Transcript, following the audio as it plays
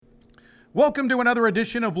Welcome to another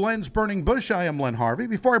edition of Len's Burning Bush. I am Len Harvey.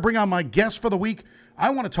 Before I bring on my guest for the week, I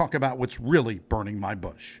want to talk about what's really burning my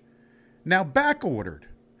bush. Now, backordered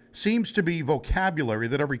seems to be vocabulary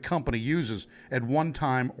that every company uses at one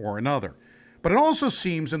time or another. But it also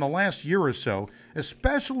seems in the last year or so,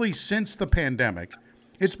 especially since the pandemic,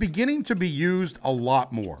 it's beginning to be used a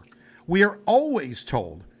lot more. We are always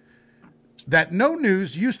told that no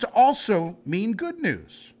news used to also mean good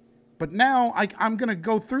news. But now I'm going to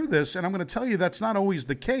go through this and I'm going to tell you that's not always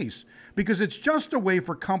the case because it's just a way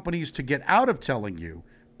for companies to get out of telling you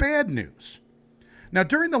bad news. Now,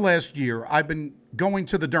 during the last year, I've been going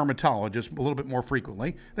to the dermatologist a little bit more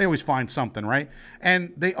frequently. They always find something, right?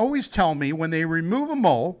 And they always tell me when they remove a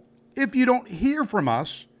mole, if you don't hear from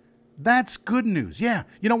us, that's good news. Yeah.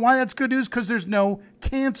 You know why that's good news? Because there's no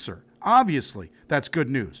cancer. Obviously, that's good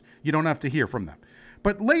news. You don't have to hear from them.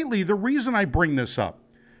 But lately, the reason I bring this up,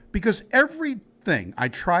 because everything I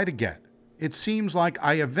try to get, it seems like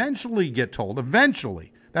I eventually get told,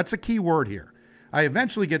 that's a key word here, I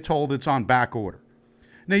eventually get told it's on back order.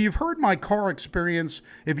 Now, you've heard my car experience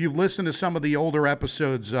if you've listened to some of the older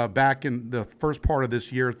episodes back in the first part of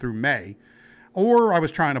this year through May, or I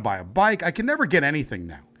was trying to buy a bike. I can never get anything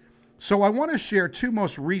now. So I want to share two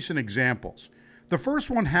most recent examples. The first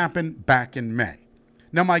one happened back in May.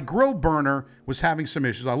 Now, my grill burner was having some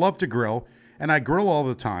issues. I love to grill, and I grill all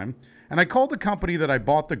the time. And I called the company that I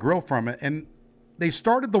bought the grill from, and they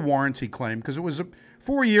started the warranty claim because it was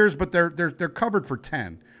 4 years, but they're covered for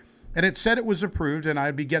 10. And it said it was approved, and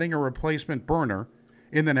I'd be getting a replacement burner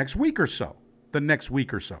in the next week or so.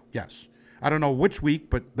 Yes. I don't know which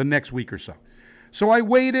week, but the next week or so. So I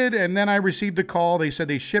waited, and then I received a call. They said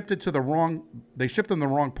they shipped them the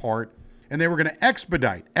wrong part, and they were going to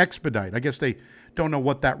expedite. I guess they don't know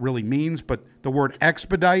what that really means, but the word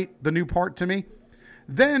expedite the new part to me.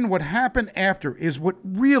 Then what happened after is what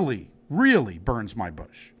really, really burns my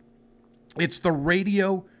bush. It's the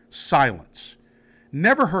radio silence.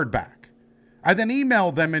 Never heard back. I then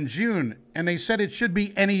emailed them in June, and they said it should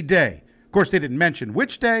be any day. Of course, they didn't mention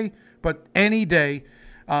which day, but any day.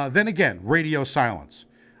 Then again, radio silence.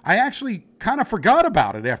 I actually kind of forgot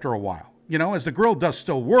about it after a while, as the grill does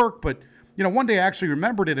still work, but one day I actually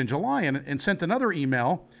remembered it in July and sent another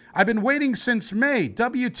email. I've been waiting since May.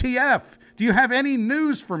 WTF? Do you have any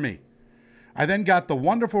news for me? I then got the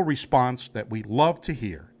wonderful response that we love to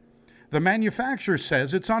hear. The manufacturer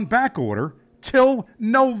says it's on back order till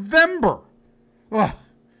November. Ugh,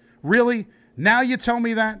 really? Now you tell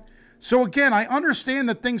me that? So again, I understand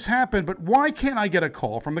that things happen, but why can't I get a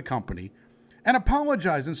call from the company and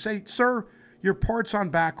apologize and say, sir, your part's on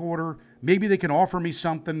back order. Maybe they can offer me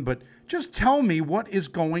something, but just tell me what is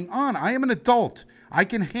going on. I am an adult. I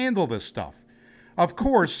can handle this stuff. Of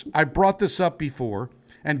course, I brought this up before,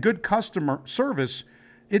 and good customer service,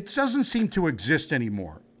 it doesn't seem to exist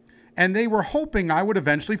anymore. And they were hoping I would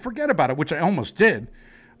eventually forget about it, which I almost did.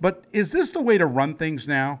 But is this the way to run things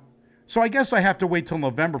now? So I guess I have to wait till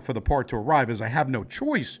November for the part to arrive, as I have no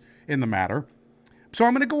choice in the matter. So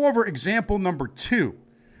I'm going to go over example number 2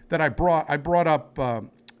 that I brought up.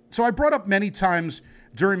 So I brought up many times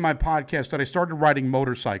during my podcast that I started riding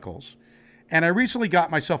motorcycles. And I recently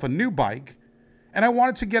got myself a new bike, and I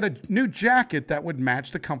wanted to get a new jacket that would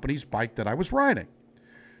match the company's bike that I was riding.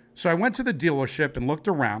 So I went to the dealership and looked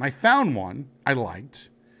around. I found one I liked,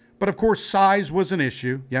 but of course size was an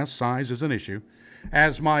issue. Yes, size is an issue,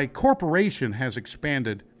 as my corporation has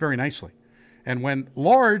expanded very nicely. And when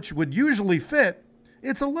large would usually fit,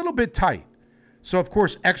 it's a little bit tight. So of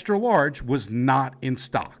course extra large was not in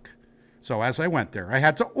stock. So as I went there, I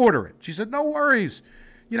had to order it. She said, no worries,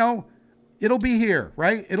 it'll be here,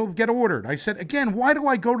 right? It'll get ordered. I said, again, why do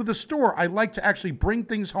I go to the store? I like to actually bring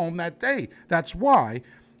things home that day. That's why.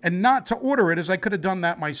 And not to order it, as I could have done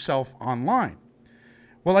that myself online.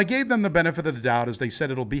 Well, I gave them the benefit of the doubt, as they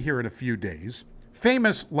said it'll be here in a few days.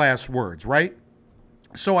 Famous last words, right?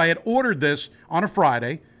 So I had ordered this on a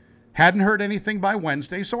Friday, hadn't heard anything by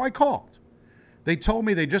Wednesday, so I called. They told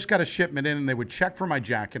me they just got a shipment in and they would check for my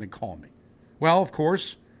jacket and call me. Well, of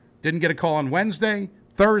course, didn't get a call on Wednesday,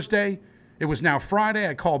 Thursday. It was now Friday.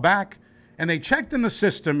 I called back, and they checked in the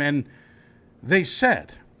system, and they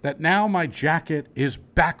said that now my jacket is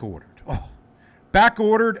back ordered. Oh, back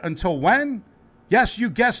ordered until when? Yes, you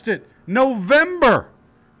guessed it, November.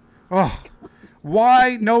 Oh,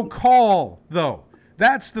 why no call, though?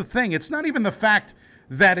 That's the thing. It's not even the fact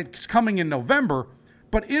that it's coming in November,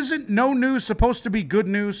 but isn't no news supposed to be good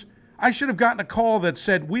news? I should have gotten a call that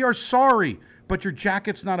said, we are sorry, but your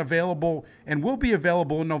jacket's not available and will be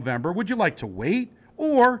available in November. Would you like to wait?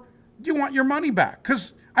 Or do you want your money back?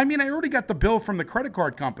 Because, I already got the bill from the credit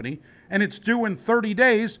card company, and it's due in 30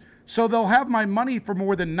 days, So they'll have my money for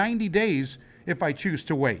more than 90 days if I choose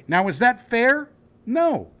to wait. Now, is that fair?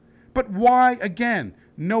 No. But why, again,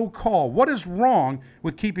 no call? What is wrong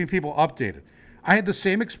with keeping people updated? I had the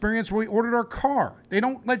same experience when we ordered our car. They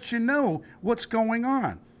don't let you know what's going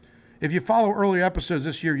on. If you follow early episodes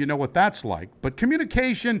this year, you know what that's like. But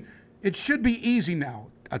communication, it should be easy now.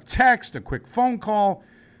 A text, a quick phone call.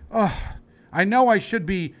 I know I should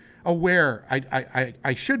be aware.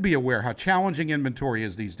 I should be aware how challenging inventory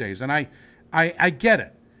is these days. And I get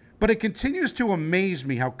it. But it continues to amaze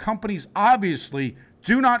me how companies obviously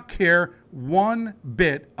do not care one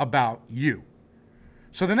bit about you.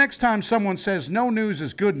 So the next time someone says no news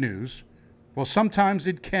is good news, well, sometimes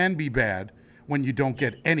it can be bad when you don't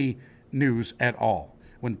get any news at all.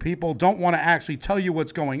 When people don't want to actually tell you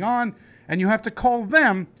what's going on, and you have to call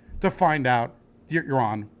them to find out you're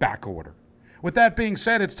on back order. With that being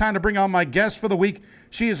said, it's time to bring on my guest for the week.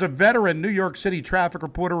 She is a veteran New York City traffic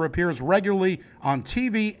reporter, appears regularly on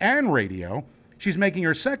TV and radio. She's making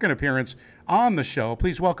her second appearance on the show.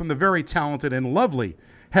 Please welcome the very talented and lovely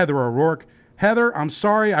Heather O'Rourke. Heather, I'm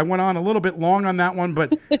sorry I went on a little bit long on that one,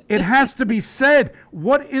 but it has to be said.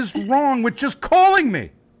 What is wrong with just calling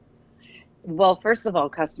me? Well, first of all,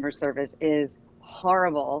 customer service is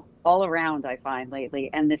horrible all around, I find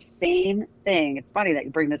lately. And the same thing, it's funny that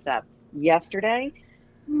you bring this up. Yesterday,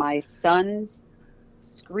 my son's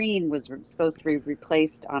screen was supposed to be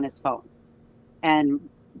replaced on his phone. And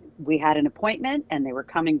we had an appointment, and they were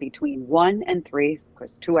coming between 1 and 3, of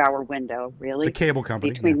course, 2-hour window, really. The cable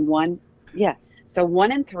company. Between 1, so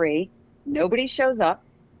 1 and 3, nobody shows up.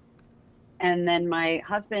 And then my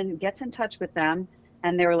husband gets in touch with them,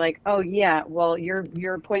 and they were like, oh, yeah, well,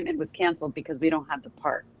 your appointment was canceled because we don't have the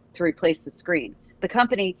part to replace the screen. The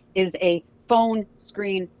company is a phone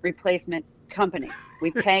screen replacement company.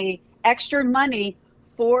 We pay extra money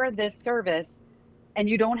for this service, and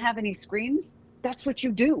you don't have any screens? That's what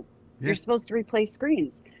you do. Yeah. You're supposed to replace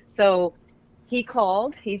screens. So he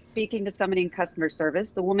called. He's speaking to somebody in customer service.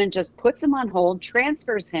 The woman just puts him on hold,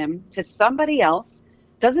 transfers him to somebody else,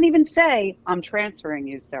 doesn't even say, I'm transferring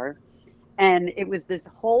you, sir. And it was this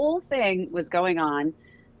whole thing was going on.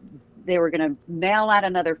 They were going to mail out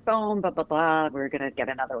another phone, blah, blah, blah. We were going to get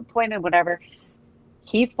another appointment, whatever.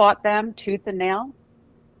 He fought them tooth and nail,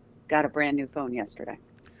 got a brand new phone yesterday.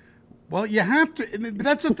 Well, you have to,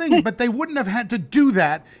 that's the thing, but they wouldn't have had to do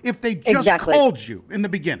that if they just called you in the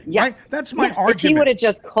beginning, yes. Right? That's my argument. If he would have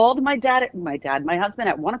just called my husband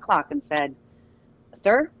at 1 o'clock and said,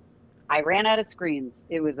 sir, I ran out of screens.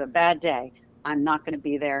 It was a bad day. I'm not going to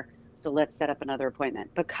be there. So let's set up another appointment.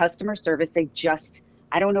 But customer service,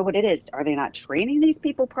 I don't know what it is. Are they not training these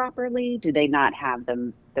people properly? Do they not have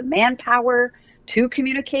the manpower to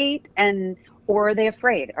communicate? Or are they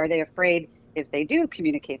afraid? Are they afraid if they do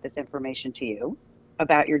communicate this information to you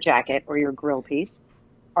about your jacket or your grill piece,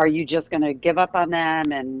 are you just going to give up on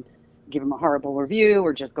them and give them a horrible review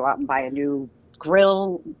or just go out and buy a new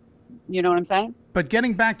grill? You know what I'm saying? But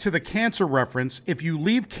getting back to the cancer reference, if you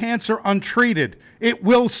leave cancer untreated, it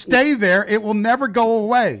will stay there. It will never go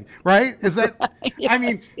away, right? Is that, yes, I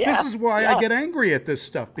mean, this is why I get angry at this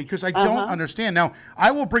stuff, because I don't understand. Now,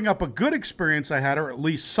 I will bring up a good experience I had, or at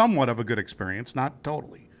least somewhat of a good experience, not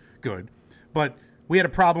totally good, but we had a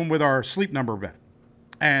problem with our Sleep Number bed.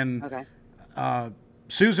 And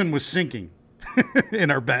Susan was sinking in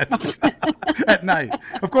her bed at night.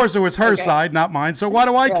 Of course, it was her side, not mine. So why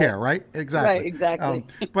do I care, right? Exactly. Right, exactly.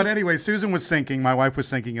 But anyway, Susan was sinking. My wife was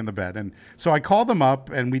sinking in the bed. And so I called them up,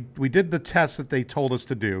 and we did the test that they told us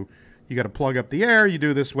to do. You got to plug up the air. You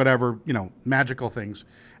do this, whatever, magical things.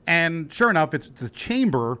 And sure enough, it's the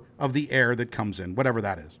chamber of the air that comes in, whatever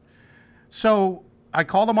that is. So I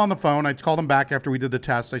called them on the phone. I called them back after we did the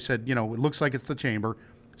test. I said, it looks like it's the chamber.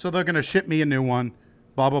 So they're going to ship me a new one.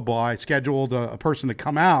 Blah, blah, blah. I scheduled a person to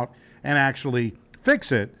come out and actually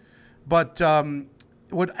fix it. But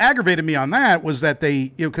what aggravated me on that was that they,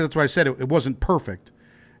 because that's why I said it wasn't perfect,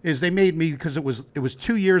 is they made me, because it was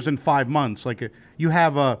 2 years and 5 months. Like you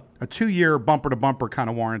have a 2-year bumper to bumper kind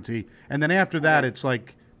of warranty. And then after that, it's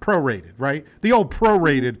like prorated, right? The old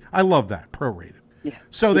prorated. I love that, prorated. Yeah.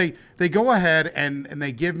 So they go ahead and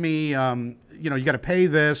they give me, you got to pay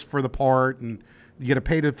this for the part, and you got to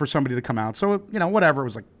pay for somebody to come out. So, whatever. It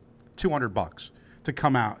was like $200 to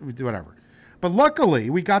come out, whatever. But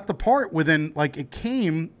luckily, we got the part within, it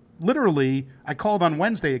came literally, I called on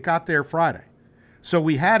Wednesday. It got there Friday. So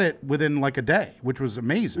we had it within a day, which was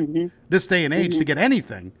amazing. Mm-hmm. This day and age to get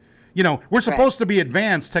anything. We're supposed to be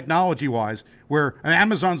advanced technology-wise, where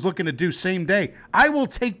Amazon's looking to do same day. I will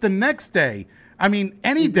take the next day. I mean,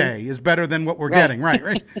 any day is better than what we're getting,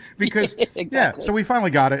 right? Because, Exactly. so we finally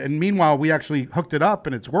got it. And meanwhile, we actually hooked it up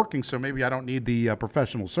and it's working. So maybe I don't need the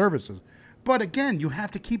professional services. But again, you have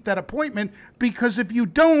to keep that appointment because if you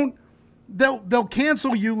don't, they'll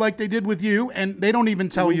cancel you like they did with you. And they don't even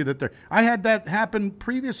tell you that they're. I had that happen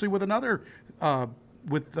previously with another,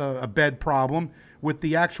 with a bed problem with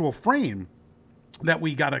the actual frame that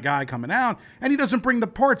we got a guy coming out and he doesn't bring the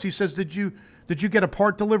parts. He says, Did you get a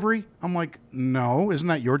part delivery? I'm like, no, isn't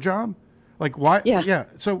that your job? Like, why? Yeah. Yeah.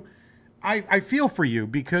 So I feel for you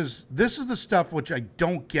because this is the stuff which I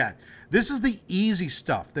don't get. This is the easy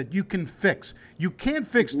stuff that you can fix. You can't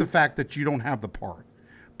fix the fact that you don't have the part,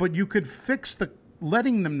 but you could fix the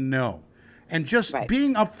letting them know and just Right.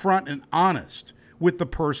 being upfront and honest with the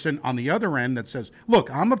person on the other end that says,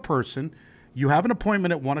 look, I'm a person. You have an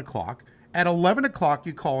appointment at 1:00. At 11:00,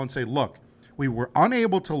 you call and say, look, we were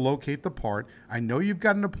unable to locate the part. I know you've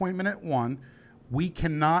got an appointment at 1. We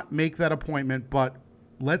cannot make that appointment, but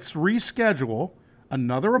let's reschedule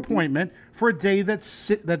another appointment for a day that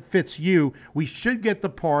fits you. We should get the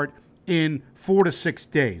part in 4 to 6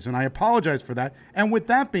 days. And I apologize for that. And with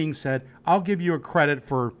that being said, I'll give you a credit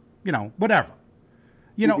for, whatever.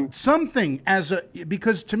 Something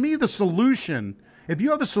because to me, the solution, if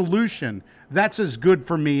you have a solution, that's as good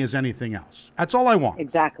for me as anything else. That's all I want.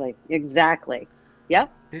 Exactly.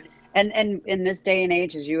 Yep. And in this day and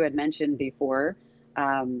age, as you had mentioned before,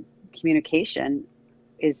 communication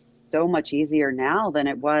is so much easier now than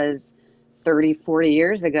it was 30, 40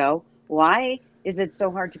 years ago. Why is it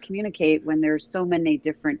so hard to communicate when there's so many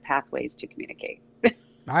different pathways to communicate?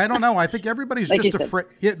 I don't know. I think everybody's Like just you said. afraid.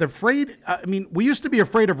 Yeah, they're afraid. I mean, we used to be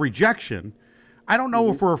afraid of rejection. I don't know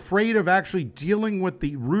if we're afraid of actually dealing with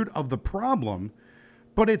the root of the problem,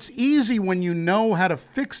 but it's easy when you know how to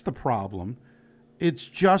fix the problem. It's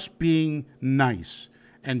just being nice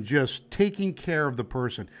and just taking care of the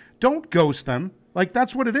person. Don't ghost them. Like,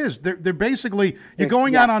 that's what it is. They're basically, you're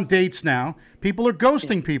going out on dates now. People are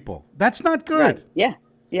ghosting people. That's not good. Right. Yeah.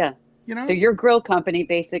 Yeah. So So your grill company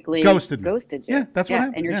basically Ghosted me. you. Yeah, that's what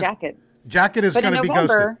happened. And your Yeah. jacket. Jacket is But going in to be ghosted.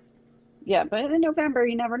 November, yeah, but in November,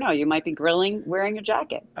 you never know. You might be grilling wearing your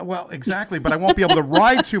jacket. Well, exactly, but I won't be able to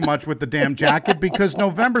ride too much with the damn jacket because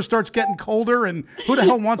November starts getting colder, and who the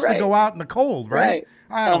hell wants to Right. go out in the cold, right? Right.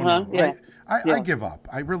 I don't know. Yeah. I give up.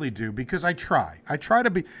 I really do because I try. I try to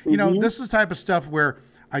be, this is the type of stuff where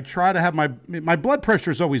I try to have my blood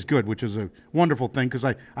pressure is always good, which is a wonderful thing because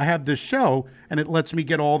I have this show and it lets me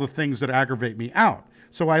get all the things that aggravate me out.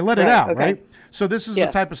 So I let it Right, out, okay. right? So this is Yeah.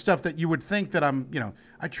 the type of stuff that you would think that I'm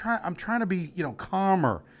trying to be,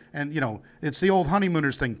 calmer. And, it's the old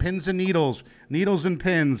honeymooners thing, pins and needles and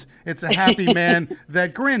pins. It's a happy man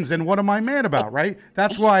that grins. And what am I mad about, right?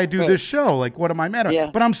 That's why I do this show. Like, what am I mad about? Yeah.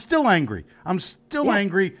 But I'm still angry. I'm still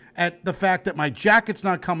angry at the fact that my jacket's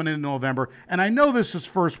not coming in November. And I know this is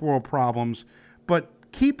first world problems, but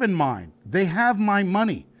keep in mind, they have my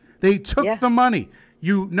money. They took the money.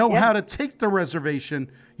 You know how to take the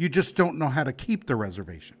reservation. You just don't know how to keep the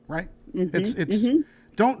reservation, right? It's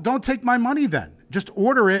don't take my money then. Just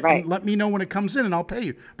order it Right. and let me know when it comes in and I'll pay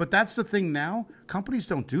you. But that's the thing now. Companies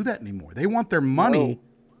don't do that anymore. They want their money.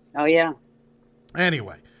 Oh, yeah.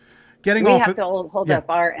 Anyway, getting We off have it. to hold Yeah. up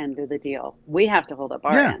our end of the deal. We have to hold up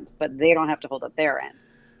our Yeah. end, but they don't have to hold up their end.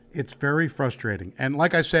 It's very frustrating. And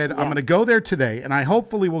like I said, I'm going to Yes. go there today and I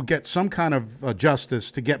hopefully will get some kind of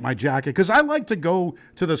justice to get my jacket because I like to go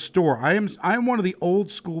to the store. I'm one of the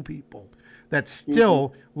old school people that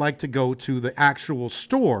still like to go to the actual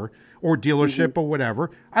store or dealership or whatever.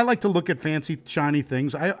 I like to look at fancy, shiny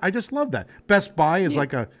things. I just love that. Best Buy is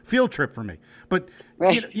like a field trip for me. But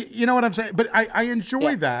Right. you know what I'm saying? But I enjoy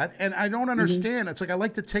Yeah. that, and I don't understand. It's like I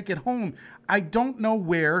like to take it home. I don't know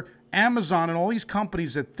where Amazon and all these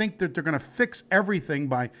companies that think that they're going to fix everything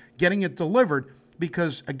by getting it delivered.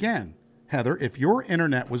 Because, again, Heather, if your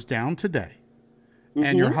internet was down today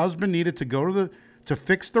and your husband needed to go to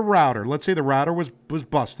fix the router, let's say the router was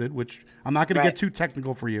busted, which I'm not going to get too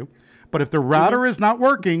technical for you, but if the router is not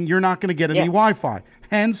working, you're not going to get any Wi-Fi.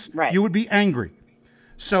 Hence, you would be angry.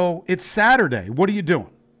 So it's Saturday. What are you doing?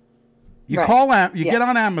 You call out, you get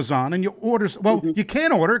on Amazon and you order. Well, you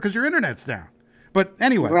can't order because your internet's down. But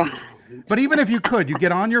anyway, Right. but even if you could, you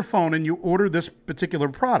get on your phone and you order this particular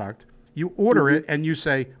product. You order it and you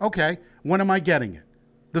say, okay, when am I getting it?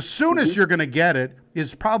 The soonest you're going to get it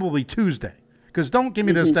is probably Tuesday. Because don't give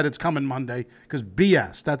me this that it's coming Monday, because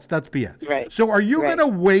BS. That's BS. Right. So are you Right. going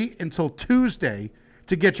to wait until Tuesday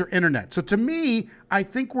to get your internet? So to me, I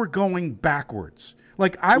think we're going backwards.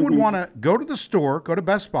 Like I would want to go to the store, go to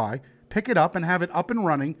Best Buy, pick it up and have it up and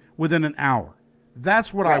running within an hour.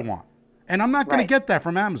 That's what I want. And I'm not going to get that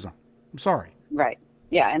from Amazon. I'm sorry. Right.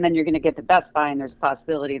 Yeah, and then you're going to get to Best Buy, and there's a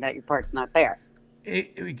possibility that your part's not there.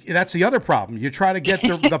 That's the other problem. You try to get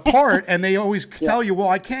the part, and they always Yeah. tell you, well,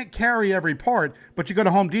 I can't carry every part, but you go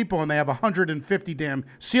to Home Depot, and they have 150 damn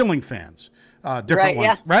ceiling fans. Different Right, ones,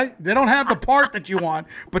 yes. right? They don't have the part that you want,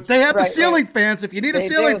 but they have the Right, ceiling right. fans. If you need a They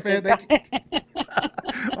ceiling do. fan,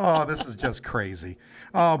 oh, this is just crazy.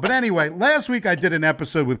 But anyway, last week I did an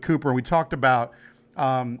episode with Cooper, and we talked about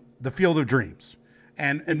the Field of Dreams.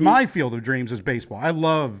 And my field of dreams is baseball. I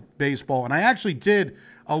love baseball, and I actually did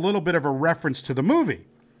a little bit of a reference to the movie.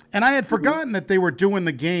 And I had forgotten that they were doing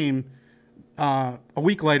the game a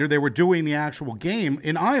week later. They were doing the actual game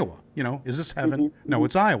in Iowa. You know, is this heaven? No,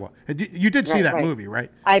 it's Iowa. You did see Right, that right. movie, right?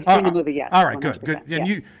 I've seen the movie, yes. All right, good. 100%,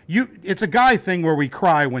 And yes. it's a guy thing where we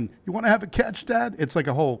cry when you want to have a catch, Dad. It's like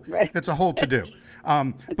a whole, Right. it's a whole to do.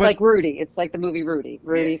 It's like Rudy. It's like the movie Rudy.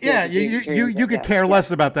 Rudy. Yeah, you could care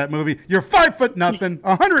less about that movie. You're 5'0" nothing,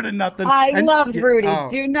 100 and nothing. I and loved Rudy. oh,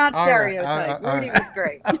 Do not all right, stereotype. all Rudy right. was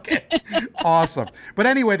great. Okay, awesome. But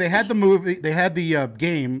anyway, they had the movie. They had the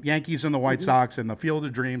game, Yankees and the White Sox, and the Field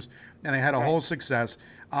of Dreams, and they had a whole success.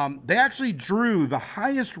 They actually drew the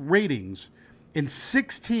highest ratings in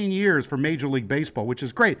 16 years for Major League Baseball, which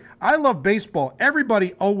is great. I love baseball.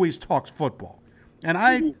 Everybody always talks football. And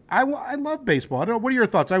I love baseball. I don't know. What are your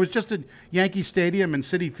thoughts? I was just at Yankee Stadium and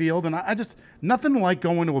Citi Field, and I just, nothing like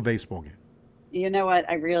going to a baseball game. You know what?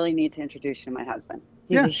 I really need to introduce you to my husband.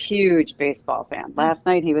 He's Yeah. a huge baseball fan. Last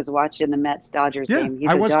night he was watching the Mets-Dodgers Yeah, game. He's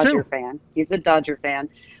I a was Dodger too. fan. He's a Dodger fan.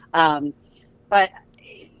 But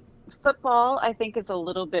football, I think, is a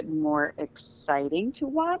little bit more exciting to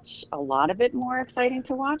watch. A lot of it more exciting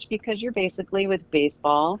to watch because you're basically with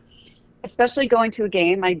baseball, especially going to a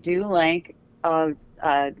game. I do like a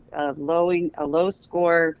low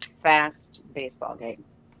score, fast baseball game.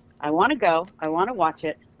 I want to go. I want to watch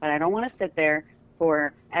it, but I don't want to sit there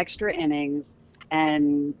for extra innings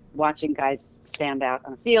and watching guys stand out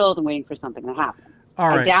on the field and waiting for something to happen. All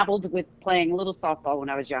I right. dabbled with playing a little softball when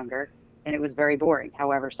I was younger, and it was very boring.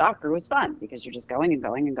 However, soccer was fun because you're just going and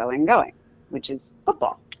going and going and going, which is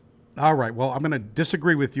football. All right. Well, I'm going to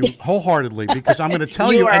disagree with you wholeheartedly because I'm going to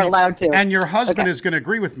tell You you. are and, allowed to. And your husband Okay. is going to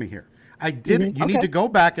agree with me here. I did. You need Okay. to go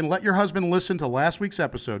back and let your husband listen to last week's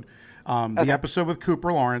episode, the episode with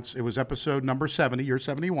Cooper Lawrence. It was episode number 70. You're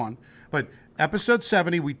 71, but episode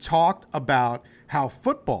 70, we talked about how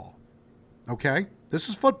football. Okay, this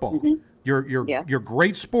is football. Your Yeah. your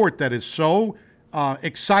great sport that is so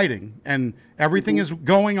exciting and everything is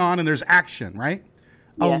going on and there's action, right?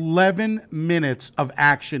 Yeah. 11 minutes of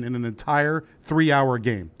action in an entire 3-hour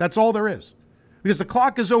game. That's all there is. Because the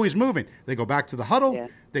clock is always moving. They go back to the huddle, Yeah.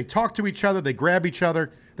 they talk to each other, they grab each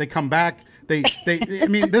other, they come back. I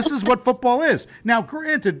mean, this is what football is. Now,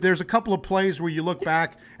 granted, there's a couple of plays where you look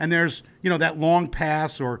back and there's, that long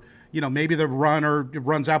pass or, maybe the runner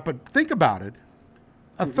runs out. But think about it.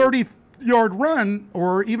 A 30-yard run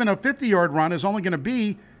or even a 50-yard run is only going to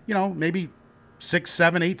be, maybe 6,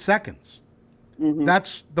 7, 8 seconds.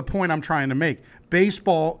 That's the point I'm trying to make.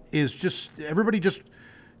 Baseball is just, everybody just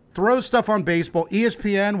throws stuff on baseball.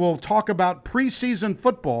 ESPN will talk about preseason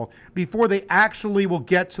football before they actually will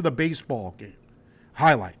get to the baseball game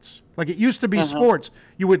highlights. Like it used to be sports,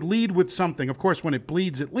 you would lead with something. Of course, when it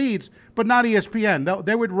bleeds, it leads, but not ESPN.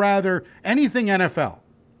 They would rather anything NFL.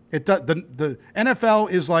 The NFL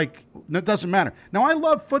is like, it doesn't matter. Now, I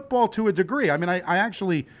love football to a degree. I mean,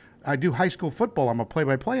 I do high school football. I'm a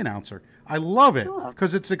play-by-play announcer. I love it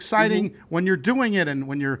because it's exciting when you're doing it and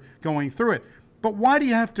when you're going through it. But why do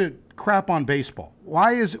you have to crap on baseball?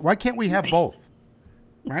 Why can't we have both?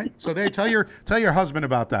 Right? So tell your husband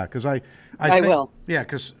about that because I think, will. Yeah,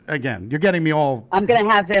 because again, you're getting me all. I'm going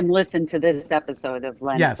to have him listen to this episode of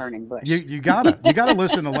Len's Burning Bush. You gotta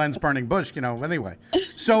listen to Len's Burning Bush. Anyway.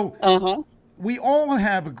 So we all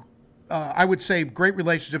have, I would say, great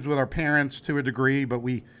relationships with our parents to a degree, but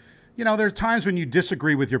we. There's times when you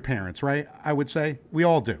disagree with your parents, right? I would say we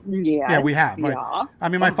all do. Yes, Yeah, we have. yeah. I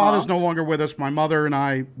mean, my father's no longer with us. My mother and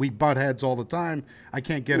I, we butt heads all the time. I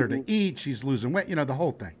can't get her to eat. She's losing weight. The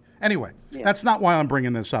whole thing. Anyway, that's not why I'm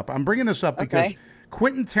bringing this up. I'm bringing this up because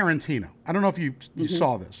Quentin Tarantino. I don't know if you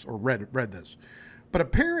saw this or read this, but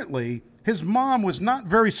apparently his mom was not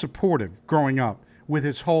very supportive growing up with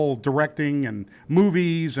his whole directing and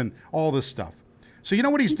movies and all this stuff. So you know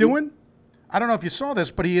what he's doing? I don't know if you saw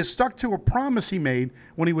this, but he has stuck to a promise he made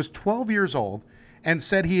when he was 12 years old and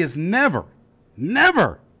said he is never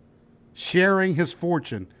sharing his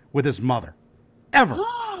fortune with his mother. Ever.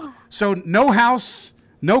 So no house,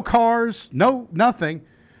 no cars, no nothing.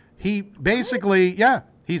 He basically,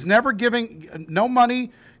 he's never giving no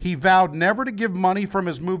money. He vowed never to give money from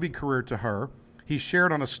his movie career to her. he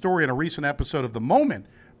shared on a story in a recent episode of the Moment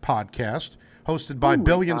podcast, hosted by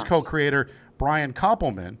Billions co-creator Brian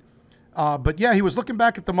Koppelman. But yeah, he was looking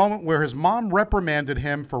back at the moment where his mom reprimanded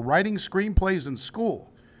him for writing screenplays in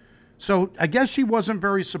school. So I guess she wasn't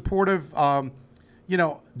very supportive,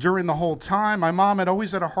 during the whole time. My mom had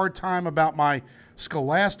always had a hard time about my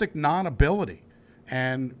scholastic non-ability.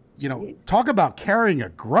 And, talk about carrying a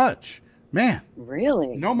grudge. Man.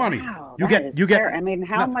 Really? No money. Wow, you get. I mean,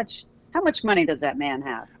 how much money does that man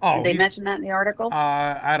have? Did they mention that in the article?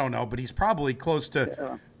 I don't know, but he's probably close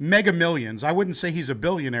to mega millions. I wouldn't say he's a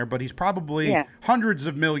billionaire, but he's probably hundreds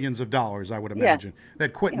of millions of dollars, I would imagine,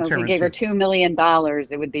 that Quentin Tarantino. If we gave her $2 million,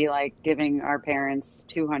 it would be like giving our parents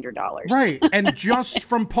 $200. Right. And just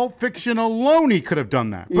from Pulp Fiction alone, he could have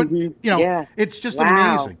done that. But, it's just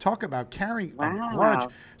amazing. Talk about carrying a grudge.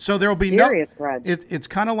 So there'll be serious grudge. It's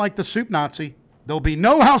kind of like the Soup Nazi. There'll be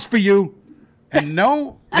no house for you and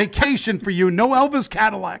no vacation for you, no Elvis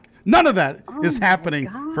Cadillac. None of that is happening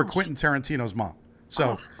for Quentin Tarantino's mom.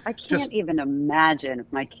 So I can't even imagine if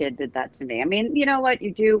my kid did that to me. I mean, you know what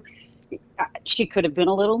you do? She could have been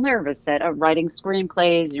a little nervous at writing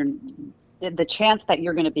screenplays. The chance that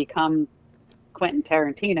you're going to become Quentin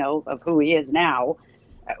Tarantino of who he is now,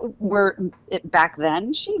 back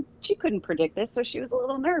then she couldn't predict this, so she was a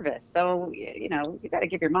little nervous. So you got to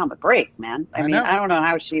give your mom a break, man. I mean, I don't know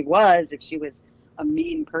how she was, if she was a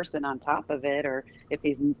mean person on top of it, or if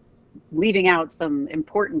he's leaving out some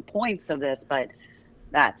important points of this, but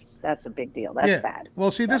that's a big deal. That's bad.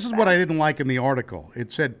 Well, see, this is what I didn't like in the article.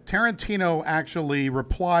 It said Tarantino actually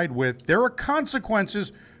replied with, "There are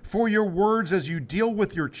consequences for your words as you deal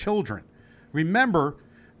with your children. Remember,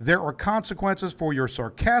 there are consequences for your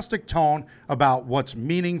sarcastic tone about what's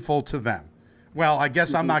meaningful to them." Well, I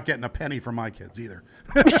guess I'm not getting a penny from my kids either.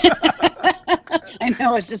 I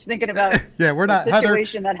know. I was just thinking about we're not the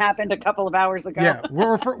situation that happened a couple of hours ago. Yeah,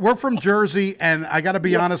 we're from Jersey, and I got to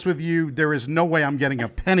be honest with you, there is no way I'm getting a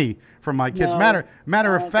penny from my kids. No,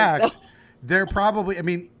 matter of fact, they're probably. I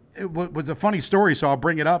mean, it was a funny story, so I'll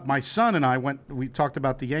bring it up. My son and I we talked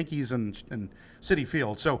about the Yankees and Citi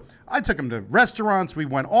Field. So I took him to restaurants. We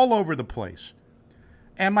went all over the place,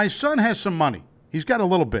 and my son has some money. He's got a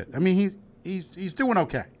little bit. I mean, he's doing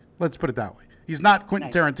okay. Let's put it that way. He's not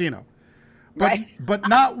Quentin Tarantino. But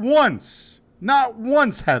not once,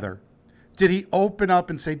 Heather, did he open up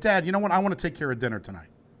and say, "Dad, you know what? I want to take care of dinner tonight."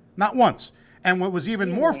 Not once. And what was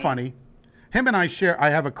even more funny, him and I share. I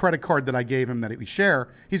have a credit card that I gave him that we share.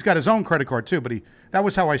 He's got his own credit card too, but that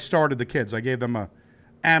was how I started the kids. I gave them a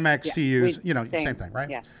Amex to use. Same thing, right?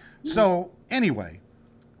 Yeah. So anyway,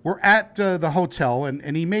 we're at the hotel,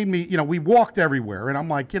 and he made me. We walked everywhere, and I'm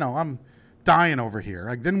like, I'm dying over here.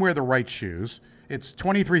 I didn't wear the right shoes. It's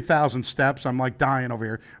 23,000 steps. I'm like dying over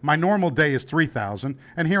here. My normal day is 3,000,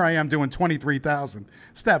 and here I am doing 23,000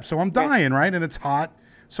 steps. So I'm dying, right? And it's hot.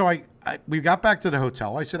 So we got back to the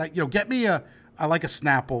hotel. I said, get me I like a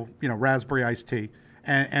Snapple, raspberry iced tea,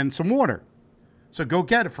 and some water. So go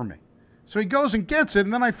get it for me. So he goes and gets it,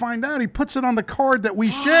 and then I find out he puts it on the card that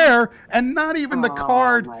we share, and not even the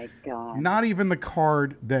card. Oh my God! Not even the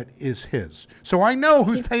card that is his. So I know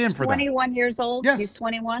who's paying for that. 21 years old. Yes. He's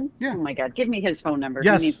 21. Yeah. Oh my God! Give me his phone number.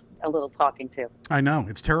 Yes. He needs a little talking to. I know,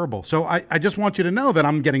 it's terrible. So I just want you to know that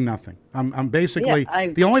I'm getting nothing. I'm basically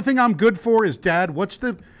the only thing I'm good for is, Dad, what's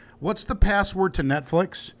the password to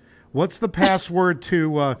Netflix? What's the password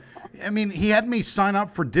to? He had me sign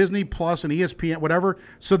up for Disney Plus and ESPN, whatever,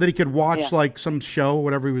 so that he could watch like some show,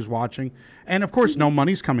 whatever he was watching. And of course, no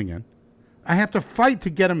money's coming in. I have to fight to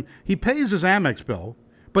get him. He pays his Amex bill,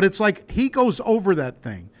 but it's like he goes over that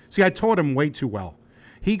thing. See, I taught him way too well.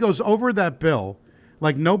 He goes over that bill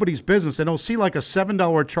like nobody's business, and he'll see like a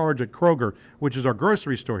 $7 charge at Kroger, which is our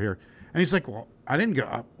grocery store here. And he's like, "Well, I didn't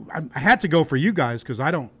go. I had to go for you guys because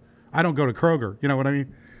I don't go to Kroger." You know what I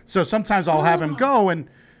mean? So sometimes I'll have him go, and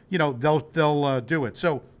they'll do it.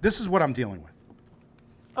 So this is what I'm dealing with.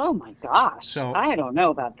 Oh my gosh! So I don't know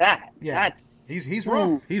about that. Yeah, he's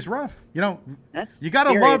rough. He's rough. That's you got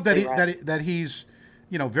to love that he's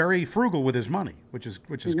very frugal with his money, which is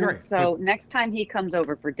great. So next time he comes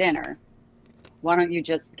over for dinner, why don't you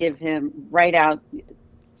just give him right out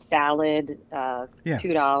salad,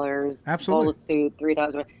 $2, absolutely, bowl of soup,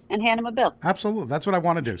 $3, and hand him a bill. Absolutely, that's what I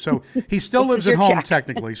want to do. So he still lives at home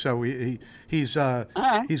technically. So he's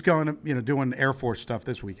going to doing Air Force stuff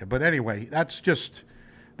this weekend. But anyway, that's just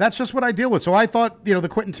what I deal with. So I thought the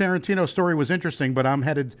Quentin Tarantino story was interesting, but I'm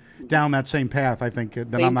headed down that same path. I think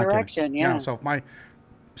that I'm not direction. Getting, so if my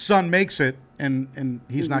son makes it and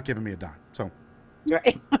he's not giving me a dime, so.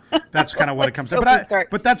 Right. That's kind of what it comes to.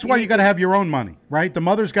 But that's why you got to have your own money, right? The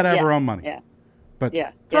mother's got to have her own money. Yeah. But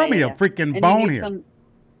Yeah. throw Yeah. me Yeah. a Yeah. freaking And you bone need here. some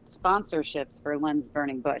sponsorships for Len's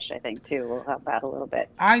Burning Bush, I think, too. Will help out a little bit.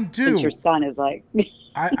 I Since your do. son is like,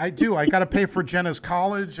 I do. I got to pay for Jenna's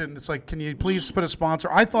college, and it's like, can you please put a sponsor?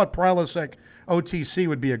 I thought Prilosec OTC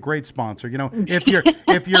would be a great sponsor. You know, if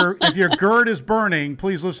your GERD is burning,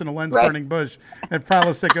 please listen to Len's right. Burning Bush and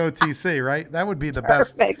Prilosec OTC. Right? That would be the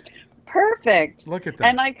best. Perfect. Perfect. Look at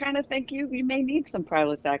And that. I kind of think you may need some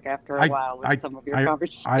Prilosec after a I while with I some of your I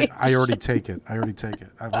conversations. I already take it. I already take it.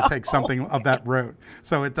 I will take something of that road.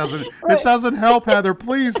 So it doesn't Right. help, Heather.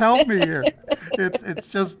 Please help me here. It's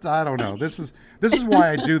just I don't know. This is why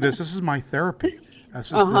I do this. This is my therapy. This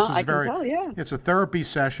is I very. can tell, yeah. It's a therapy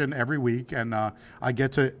session every week, and I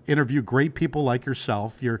get to interview great people like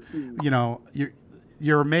yourself. You know,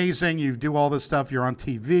 you're amazing. You do all this stuff. You're on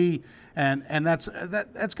TV, and that's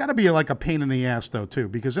got to be like a pain in the ass though too,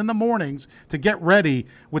 because in the mornings to get ready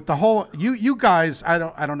with the whole you guys, I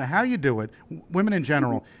don't know how you do it. Women in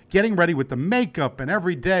general, getting ready with the makeup and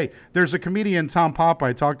every day. There's a comedian, Tom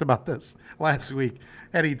Popeye, talked about this last week.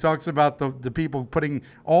 And he talks about the people putting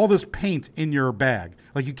all this paint in your bag.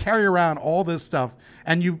 Like you carry around all this stuff,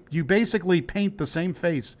 and you basically paint the same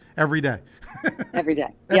face every day. Every day.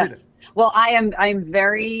 Every Yes. Well, I'm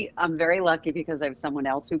very lucky because I have someone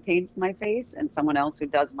else who paints my face and someone else who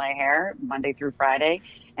does my hair Monday through Friday.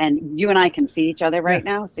 And you and I can see each other right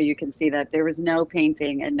now, so you can see that there was no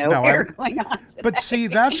painting and no hair going on today. But see,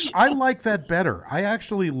 I like that better. I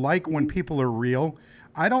actually like when people are real.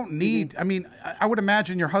 I don't need, I mean, I would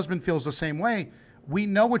imagine your husband feels the same way. We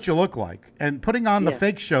know what you look like, and putting on the Yeah.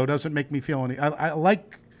 fake show doesn't make me feel any, I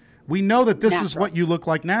like, we know that this is Natural. what you look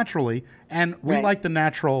like naturally, and we Right. like the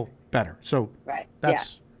natural better. So Right.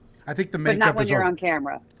 that's, I think the But makeup not when is you're over. on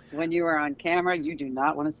camera. When you are on camera, you do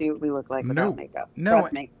not want to see what we look like No. without makeup. No.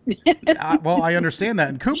 Trust me. Well, I understand that.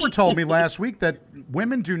 And Cooper told me last week that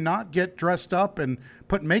women do not get dressed up and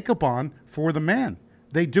put makeup on for the man.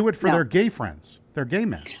 They do it for No. their gay friends, their gay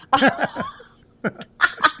men.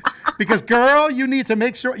 Because, girl, you need to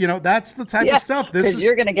make sure, that's the type Yeah, of stuff. This because is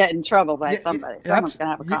you're going to get in trouble by yeah, somebody. abs- Someone's going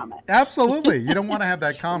to have a comment. Absolutely. You don't want to have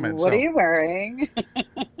that comment. What are you wearing?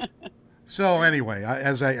 So anyway,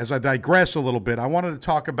 as I digress a little bit, I wanted to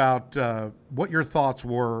talk about what your thoughts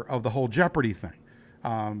were of the whole Jeopardy thing,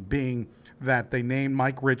 being that they named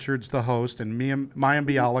Mike Richards the host, and Mayim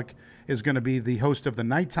Bialik is going to be the host of the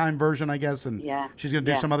nighttime version, I guess, and Yeah, she's going to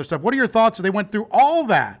do yeah. some other stuff. What are your thoughts? They went through all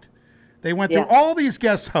that. They went through Yeah. all these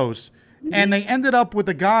guest hosts, and they ended up with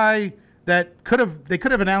a guy that they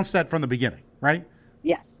could have announced that from the beginning, right?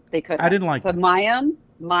 Yes, they could. I didn't like But that.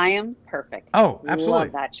 Mayim, perfect. Oh, absolutely.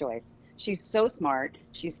 Love that choice. She's so smart.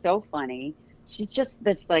 She's so funny. She's just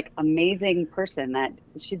this like amazing person that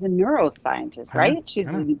she's a neuroscientist, I know, right? She's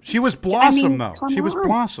I know. She was Blossom, though. come She was on.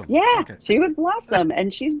 Blossom. Yeah, Okay. she was Blossom,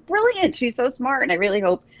 and she's brilliant. She's so smart, and I really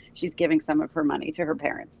hope she's giving some of her money to her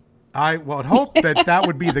parents. I would hope that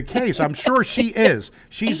would be the case. I'm sure she is.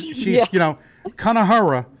 She's Yeah.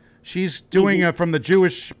 Kanahara. She's doing from the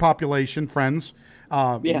Jewish population, friends.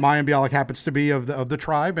 Yeah. Mayim Bialik happens to be of the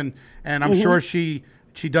tribe, and I'm sure she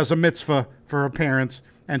does a mitzvah for her parents,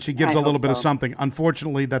 and she gives I a little hope bit of so. something.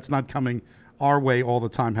 Unfortunately, that's not coming our way all the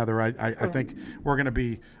time, Heather. I think we're going to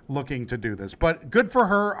be looking to do this, but good for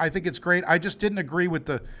her. I think it's great. I just didn't agree with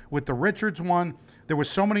the Richards one. There was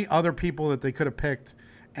so many other people that they could have picked,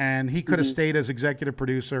 and he could have stayed as executive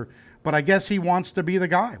producer. But I guess he wants to be the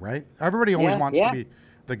guy, right? Everybody always wants to be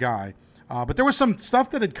the guy. But there was some stuff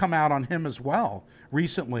that had come out on him as well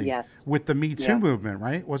recently Yes. with the Me Too Yeah. movement,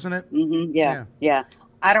 right? Wasn't it? Yeah.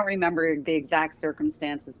 I don't remember the exact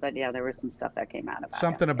circumstances, but yeah, there was some stuff that came out about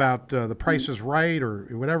Something it. about The Price is Right or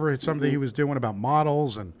whatever, something he was doing about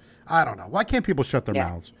models. And I don't know. Why can't people shut their Yeah.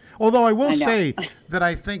 mouths? Although I will I know. say that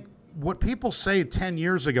I think what people say 10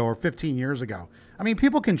 years ago or 15 years ago, I mean,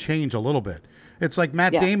 people can change a little bit. It's like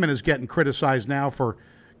Matt Yeah. Damon is getting criticized now for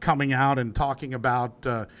coming out and talking about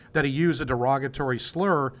that he used a derogatory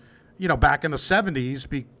slur, back in the 70s,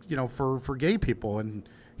 for gay people. And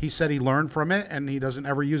he said he learned from it and he doesn't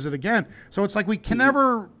ever use it again. So it's like we can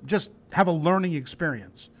never just have a learning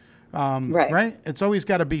experience. Right? It's always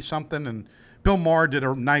got to be something. And Bill Maher did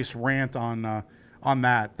a nice rant on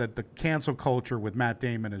that the cancel culture with Matt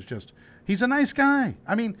Damon is just, he's a nice guy.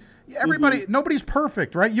 I mean, everybody, nobody's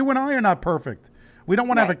perfect, right? You and I are not perfect. We don't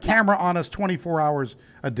want to have a camera on us 24 hours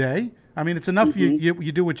a day. I mean, it's enough you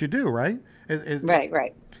do what you do, right?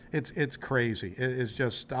 Right. It's crazy. It's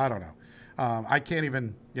just, I don't know. I can't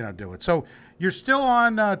even, do it. So you're still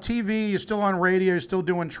on TV, you're still on radio, you're still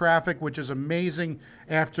doing traffic, which is amazing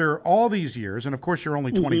after all these years. And of course, you're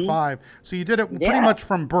only 25, so you did it pretty much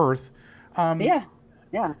from birth. Yeah.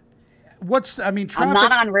 I mean, I'm traffic.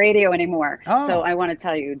 not on radio anymore. Oh, So I want to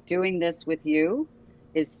tell you, doing this with you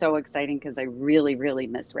is so exciting because I really, really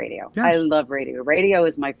miss radio. I yes. love radio. Radio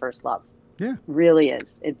is my first love. Yeah. Really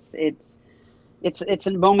is. It's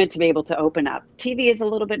a moment to be able to open up. TV is a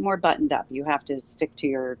little bit more buttoned up. You have to stick to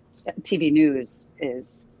your TV news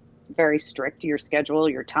is very strict, your schedule,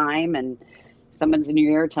 your time, and someone's in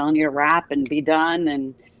your ear telling you to wrap and be done.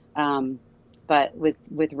 And but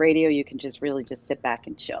with radio, you can just really just sit back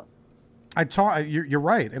and chill. You're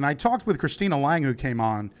right, and I talked with Christina Lang, who came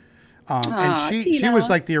on, and she Tina. was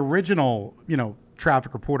like the original,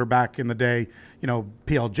 traffic reporter back in the day,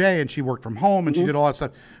 PLJ, and she worked from home and she did all that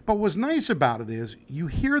stuff. But what's nice about it is you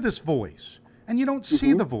hear this voice and you don't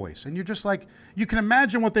see the voice, and you're just like, you can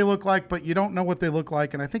imagine what they look like, but you don't know what they look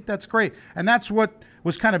like, and I think that's great. And that's what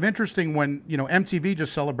was kind of interesting when MTV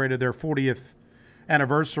just celebrated their 40th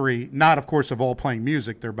anniversary, not of course of all playing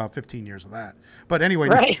music. They're about 15 years of that. But anyway,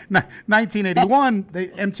 Right. 1981,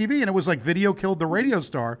 MTV, and it was like video killed the radio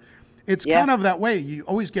star. It's Yeah. kind of that way. You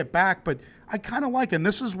always get back, but I kind of like it. And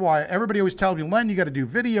this is why everybody always tells me, Len, you got to do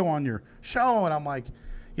video on your show. And I'm like,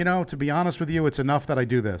 to be honest with you, it's enough that I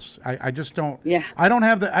do this. I just don't. Yeah. I don't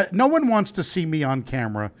have no one wants to see me on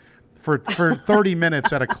camera for 30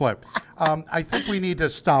 minutes at a clip. I think we need to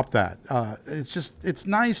stop that. It's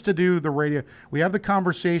nice to do the radio. We have the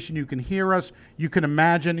conversation. You can hear us. You can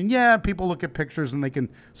imagine. And yeah, people look at pictures and they can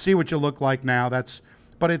see what you look like now.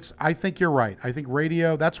 But I think you're right. I think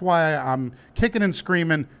radio, that's why I'm kicking and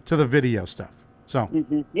screaming to the video stuff. So.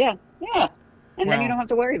 Yeah. And then Well- you don't have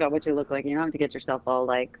to worry about what you look like. You don't have to get yourself all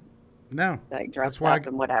like No. dressed why up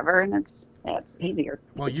and whatever. And it's easier.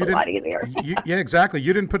 Well, it's you a didn't. lot easier. Yeah, exactly.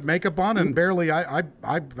 You didn't put makeup on, and barely. I've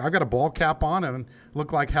got a ball cap on and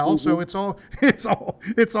look like hell. So it's all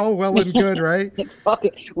well and good, right?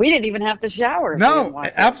 We didn't even have to shower. if we didn't No, want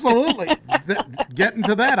to. absolutely. Getting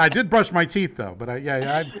to that, I did brush my teeth though, but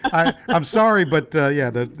I'm sorry, but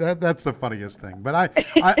that's the funniest thing. But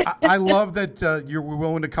I love that you're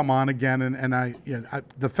willing to come on again, and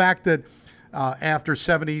the fact that. After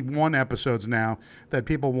 71 episodes now, that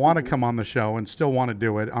people want to come on the show and still want to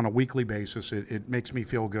do it on a weekly basis, it makes me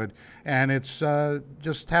feel good, and it's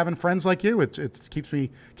just having friends like you. It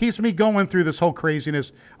keeps me going through this whole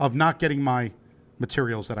craziness of not getting my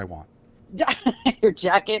materials that I want. Your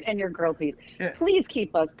jacket and your girl piece. Yeah. Please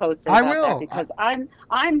keep us posted I about will. that because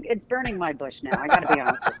it's burning my bush now. I got to be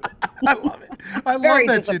honest with you. I love it. I Very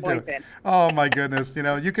love that you do. disappointed. Oh my goodness!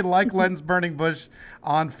 You can like Len's Burning Bush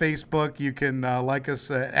on Facebook. You can like us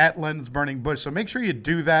at Len's Burning Bush. So make sure you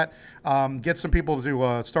do that. Get some people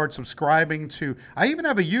to start subscribing to. I even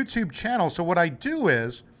have a YouTube channel. So what I do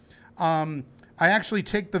is, I actually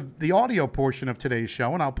take the audio portion of today's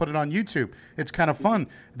show and I'll put it on YouTube. It's kind of fun.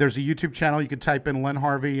 There's a YouTube channel. You can type in Len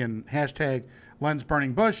Harvey and hashtag Len's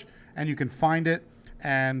Burning Bush, and you can find it.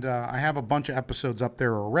 And I have a bunch of episodes up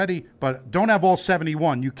there already, but don't have all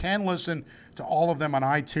 71. You can listen to all of them on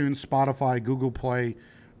iTunes, Spotify, Google Play,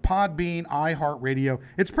 Podbean, iHeartRadio.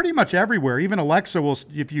 It's pretty much everywhere. Even Alexa will,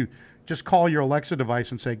 if you just call your Alexa device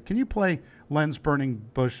and say, "Can you play Len's Burning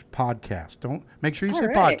Bush podcast?" Don't make sure you say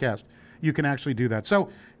right. podcast. You can actually do that. So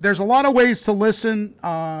there's a lot of ways to listen,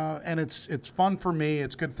 and it's fun for me.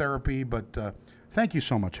 It's good therapy. But thank you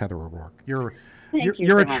so much, Heather O'Rourke. You're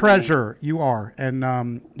a for treasure. You are. And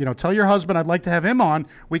tell your husband I'd like to have him on.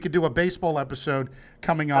 We could do a baseball episode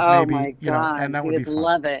coming up, Oh maybe. my God. And that He would be fun.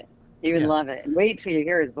 love it. He would Yeah. love it. And wait till you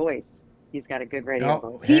hear his voice. He's got a good radio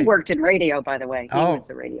Oh, voice. hey. He worked in radio, by the way. He Oh. was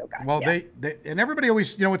the radio guy. Well, Yeah. they and everybody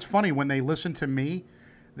always, it's funny when they listen to me.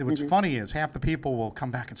 What's funny is half the people will come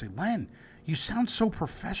back and say, "Len, you sound so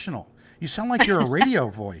professional. You sound like you're a radio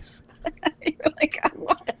voice." You're like, I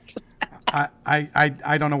was.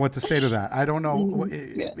 I don't know what to say to that. I don't know.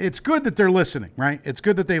 It's good that they're listening, right? It's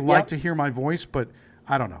good that they like to hear my voice, but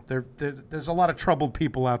I don't know. There's a lot of troubled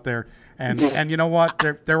people out there, and you know what?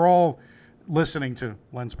 They're all listening to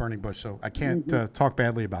Len's Burning Bush, so I can't talk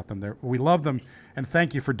badly about them. We love them, and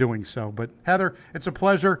thank you for doing so. But Heather, it's a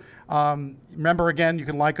pleasure. Remember, again, you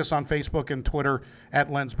can like us on Facebook and Twitter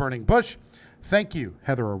at Len's Burning Bush. Thank you,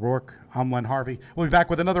 Heather O'Rourke. I'm Len Harvey. We'll be back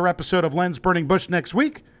with another episode of Len's Burning Bush next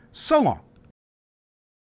week. So long.